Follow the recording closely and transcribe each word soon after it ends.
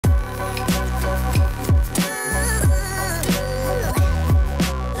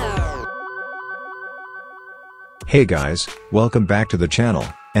Hey guys, welcome back to the channel,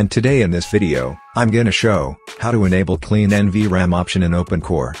 and today in this video, I'm gonna show how to enable clean NVRAM option in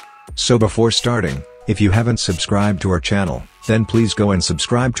OpenCore. So before starting, if you haven't subscribed to our channel, then please go and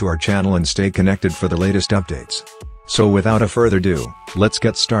subscribe to our channel and stay connected for the latest updates. So without a further ado, let's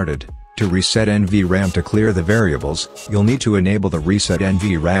get started. To reset NVRAM to clear the variables, you'll need to enable the Reset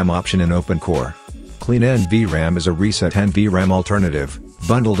NVRAM option in OpenCore. Clean NVRAM is a Reset NVRAM alternative,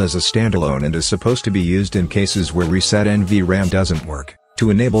 bundled as a standalone and is supposed to be used in cases where Reset NVRAM doesn't work. To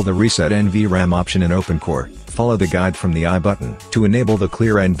enable the Reset NVRAM option in OpenCore, follow the guide from the I button. To enable the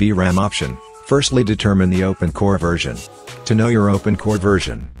Clear NVRAM option, firstly determine the OpenCore version. To know your OpenCore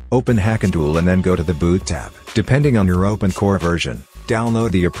version, open Hackintosh and then go to the Boot tab. Depending on your OpenCore version,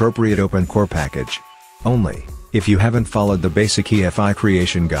 download the appropriate OpenCore package. Only if you haven't followed the basic EFI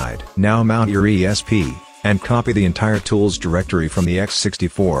creation guide. Now mount your ESP, and copy the entire tools directory from the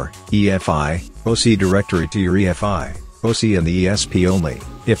x64, EFI, OC directory to your EFI, OC and the ESP only,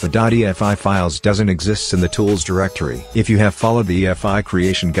 if the .EFI files doesn't exist in the tools directory. If you have followed the EFI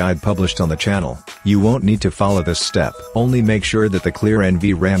creation guide published on the channel, you won't need to follow this step. Only make sure that the clear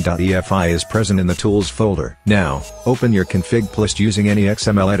nvram.efi is present in the tools folder. Now, open your config list using any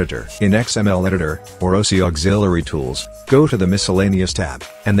XML editor. In XML editor, or OC auxiliary tools, go to the miscellaneous tab,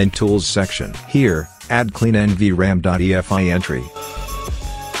 and then tools section. Here, add clean nvram.efi entry.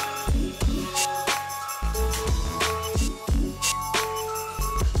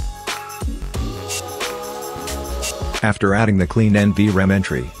 After adding the clean NVRAM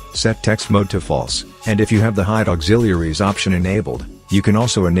entry, set text mode to false, and if you have the hide auxiliaries option enabled, you can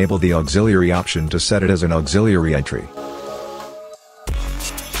also enable the auxiliary option to set it as an auxiliary entry.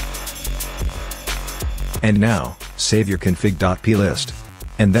 And now, save your config.p list.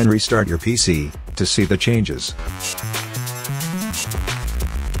 And then restart your PC, to see the changes.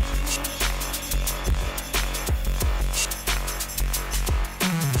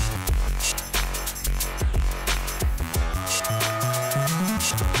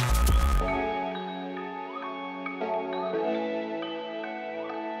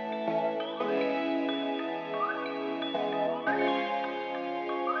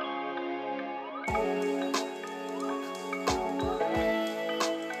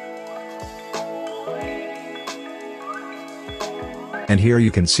 And here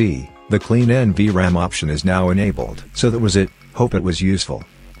you can see, the clean NVRAM option is now enabled. So that was it, hope it was useful.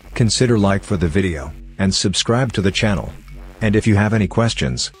 Consider like for the video, and subscribe to the channel. And if you have any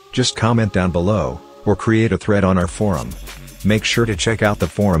questions, just comment down below, or create a thread on our forum. Make sure to check out the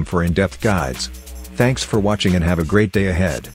forum for in-depth guides. Thanks for watching and have a great day ahead.